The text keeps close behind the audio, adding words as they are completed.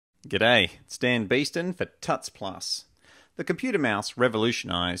G'day, it's Dan Beeston for Tuts Plus. The computer mouse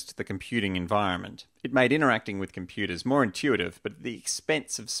revolutionised the computing environment. It made interacting with computers more intuitive, but at the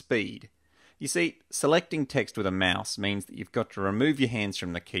expense of speed. You see, selecting text with a mouse means that you've got to remove your hands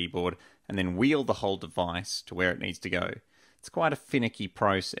from the keyboard and then wheel the whole device to where it needs to go. It's quite a finicky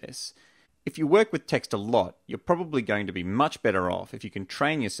process. If you work with text a lot, you're probably going to be much better off if you can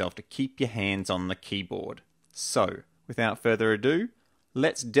train yourself to keep your hands on the keyboard. So, without further ado,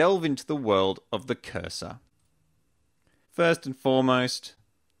 let's delve into the world of the cursor. First and foremost,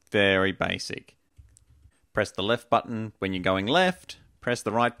 very basic. Press the left button when you're going left, press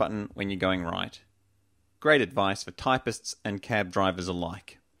the right button when you're going right. Great advice for typists and cab drivers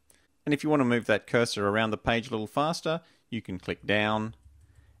alike. And if you want to move that cursor around the page a little faster, you can click down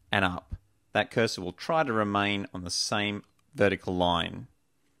and up. That cursor will try to remain on the same vertical line.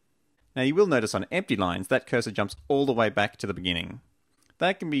 Now you will notice on empty lines that cursor jumps all the way back to the beginning.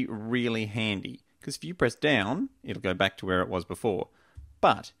 That can be really handy, because if you press down, it'll go back to where it was before.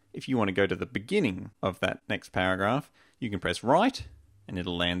 But if you want to go to the beginning of that next paragraph, you can press right, and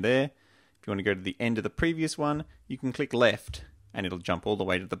it'll land there. If you want to go to the end of the previous one, you can click left, and it'll jump all the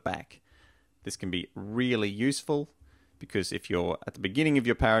way to the back. This can be really useful, because if you're at the beginning of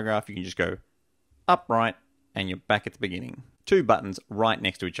your paragraph, you can just go up right, and you're back at the beginning. Two buttons right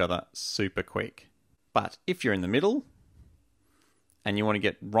next to each other, super quick. But if you're in the middle, and you want to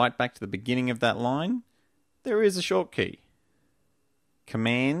get right back to the beginning of that line, there is a short key.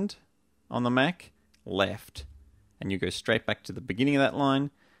 Command on the Mac, left, and you go straight back to the beginning of that line.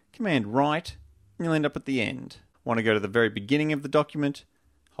 Command right, and you'll end up at the end. Want to go to the very beginning of the document,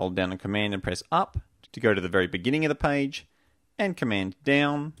 hold down on Command and press up to go to the very beginning of the page, and Command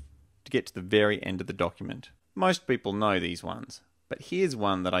down to get to the very end of the document. Most people know these ones. But here's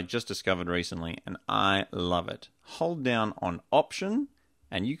one that I just discovered recently, and I love it. Hold down on Option,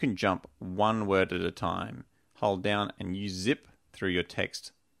 and you can jump one word at a time. Hold down and you zip through your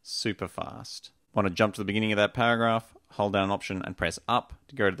text super fast. Want to jump to the beginning of that paragraph? Hold down Option and press up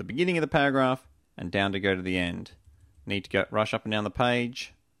to go to the beginning of the paragraph, and down to go to the end. Need to rush up and down the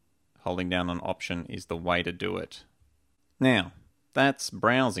page? Holding down on Option is the way to do it. Now, that's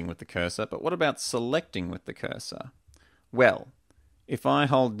browsing with the cursor, but what about selecting with the cursor? Well, if I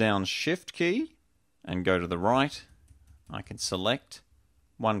hold down Shift key and go to the right, I can select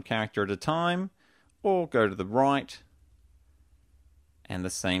one character at a time, or go to the right, and the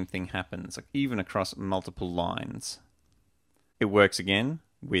same thing happens, even across multiple lines. It works again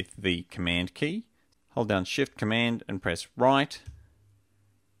with the Command key. Hold down Shift Command and press right,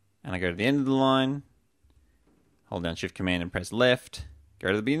 and I go to the end of the line. Hold down Shift Command and press left,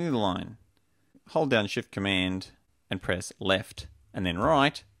 go to the beginning of the line. Hold down Shift Command and press left, and then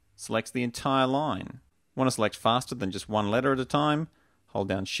right selects the entire line. Want to select faster than just one letter at a time? Hold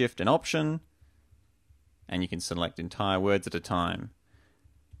down Shift and Option, and you can select entire words at a time.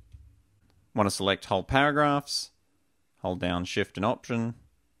 Want to select whole paragraphs? Hold down Shift and Option,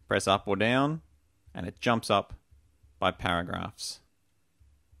 press up or down, and it jumps up by paragraphs.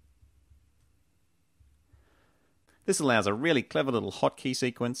 This allows a really clever little hotkey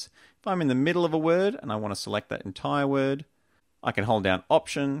sequence. If I'm in the middle of a word and I want to select that entire word, I can hold down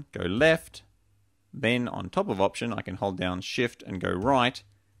Option, go left, then on top of Option I can hold down Shift and go right,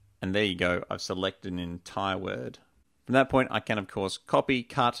 and there you go, I've selected an entire word. From that point I can of course copy,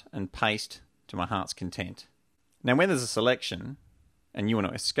 cut and paste to my heart's content. Now when there's a selection and you want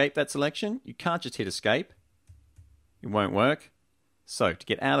to escape that selection, you can't just hit escape. It won't work. So to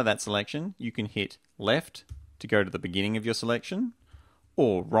get out of that selection, you can hit left to go to the beginning of your selection,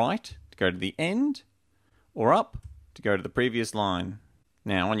 or right to go to the end, or up to go to the previous line.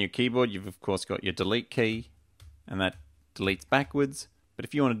 Now on your keyboard you've of course got your delete key, and that deletes backwards, but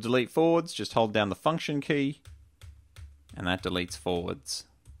if you want to delete forwards, just hold down the function key, and that deletes forwards.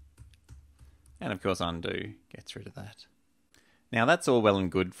 And of course undo gets rid of that. Now that's all well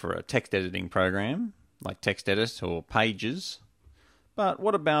and good for a text editing program, like TextEdit or Pages, but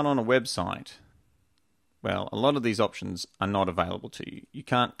what about on a website? Well, a lot of these options are not available to you. You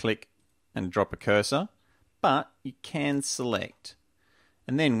can't click and drop a cursor, but you can select.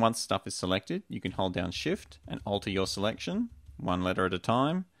 And then once stuff is selected, you can hold down Shift and alter your selection, one letter at a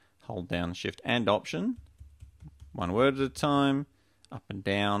time. Hold down Shift and Option, one word at a time, up and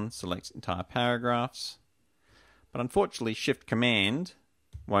down, selects entire paragraphs. But unfortunately, Shift Command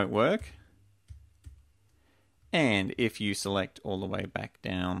won't work. And if you select all the way back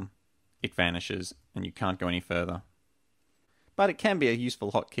down, it vanishes and you can't go any further. But it can be a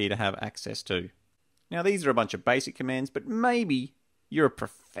useful hotkey to have access to. Now these are a bunch of basic commands, but maybe you're a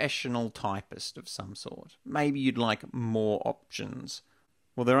professional typist of some sort. Maybe you'd like more options.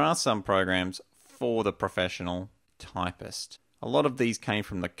 Well, there are some programs for the professional typist. A lot of these came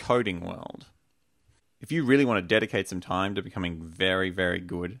from the coding world. If you really want to dedicate some time to becoming very, very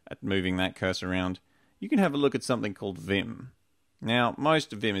good at moving that cursor around, you can have a look at something called Vim. Now,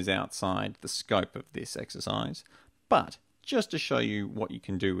 most of Vim is outside the scope of this exercise, but just to show you what you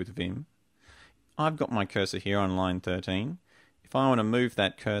can do with Vim, I've got my cursor here on line 13. If I want to move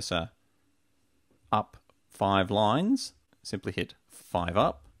that cursor up 5 lines, simply hit 5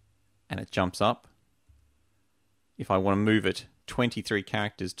 up, and it jumps up. If I want to move it 23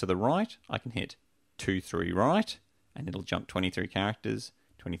 characters to the right, I can hit 2, 3 right, and it'll jump 23 characters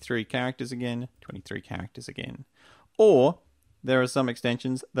again, 23 characters again. Or there are some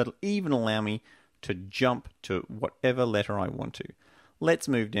extensions that'll even allow me to jump to whatever letter I want to. Let's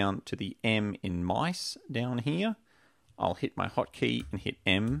move down to the M in mice down here. I'll hit my hotkey and hit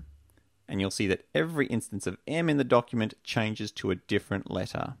M, and you'll see that every instance of M in the document changes to a different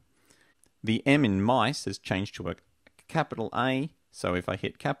letter. The M in mice has changed to a capital A, so if I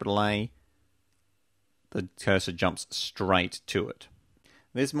hit capital A, the cursor jumps straight to it.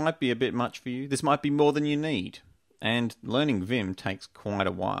 This might be a bit much for you. This might be more than you need. And learning Vim takes quite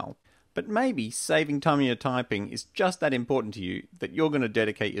a while. But maybe saving time in your typing is just that important to you that you're going to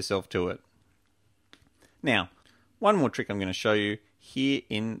dedicate yourself to it. Now, one more trick I'm going to show you here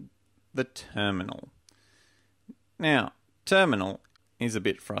in the terminal. Now, terminal is a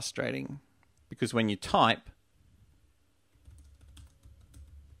bit frustrating because when you type,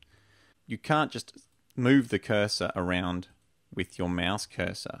 you can't just move the cursor around with your mouse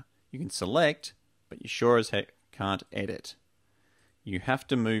cursor. You can select, but you sure as heck can't edit. You have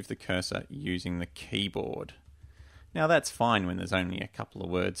to move the cursor using the keyboard. Now that's fine when there's only a couple of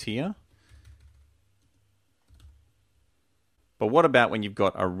words here. But what about when you've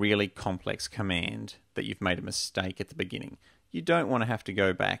got a really complex command that you've made a mistake at the beginning? You don't want to have to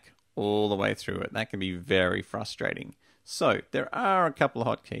go back all the way through it. That can be very frustrating. So there are a couple of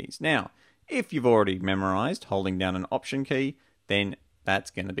hotkeys. Now, if you've already memorized holding down an option key, then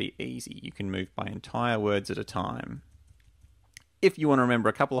that's going to be easy. You can move by entire words at a time. If you want to remember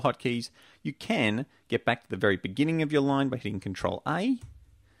a couple of hotkeys, you can get back to the very beginning of your line by hitting Control A.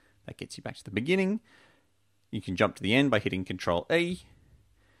 That gets you back to the beginning. You can jump to the end by hitting Control E.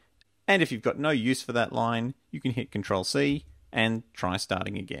 And if you've got no use for that line, you can hit Control C and try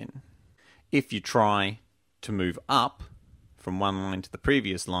starting again. If you try to move up from one line to the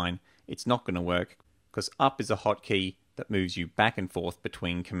previous line, it's not going to work because up is a hotkey that moves you back and forth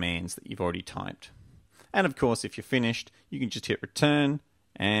between commands that you've already typed. And of course, if you're finished, you can just hit return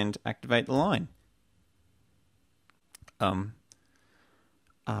and activate the line.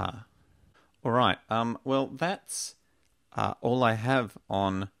 Alright, well that's all I have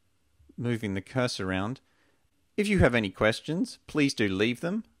on moving the cursor around. If you have any questions, please do leave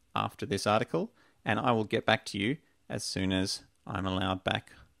them after this article, and I will get back to you as soon as I'm allowed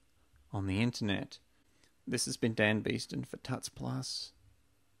back on the internet. This has been Dan Beeston for Tuts Plus.